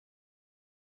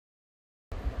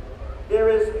There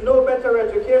is no better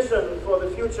education for the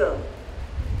future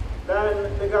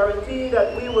than the guarantee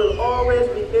that we will always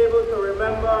be able to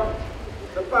remember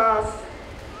the past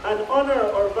and honor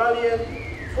our valiant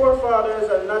forefathers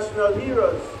and national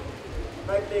heroes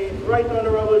like the Right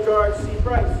Honorable George C.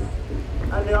 Price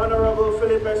and the Honorable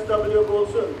Philip S.W.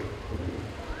 Bolson,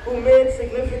 who made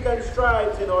significant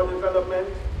strides in our development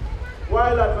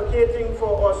while advocating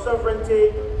for our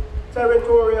sovereignty,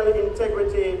 territorial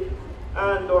integrity,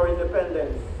 and our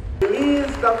independence. Belize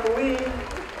Da Fi Wi,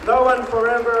 now and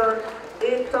forever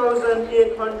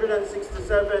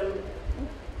 8,867,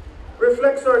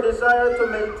 reflects our desire to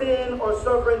maintain our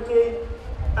sovereignty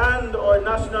and our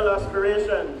national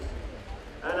aspirations.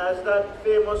 And as that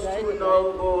famous tune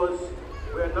now goes,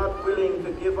 we're not willing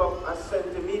to give up a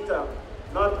centimeter,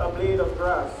 not a blade of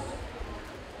grass.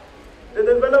 The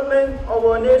development of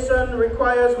our nation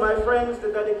requires, my friends,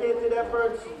 the dedicated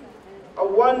efforts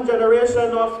of one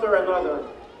generation after another.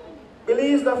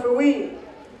 Belize Da Fi Wi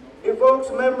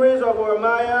evokes memories of our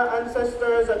Maya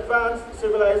ancestors' advanced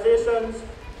civilizations,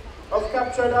 of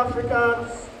captured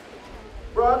Africans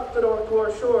brought to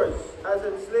our shores as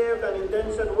enslaved and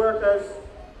indentured workers,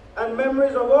 and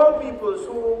memories of all peoples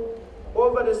who,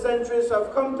 over the centuries,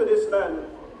 have come to this land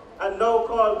and now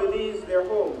call Belize their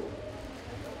home.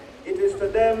 It is to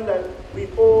them that we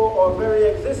owe our very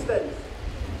existence,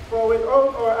 for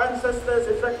without our ancestors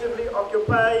effectively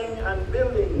occupying and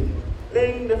building,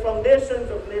 laying the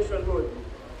foundations of nationhood,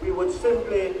 we would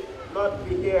simply not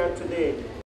be here today.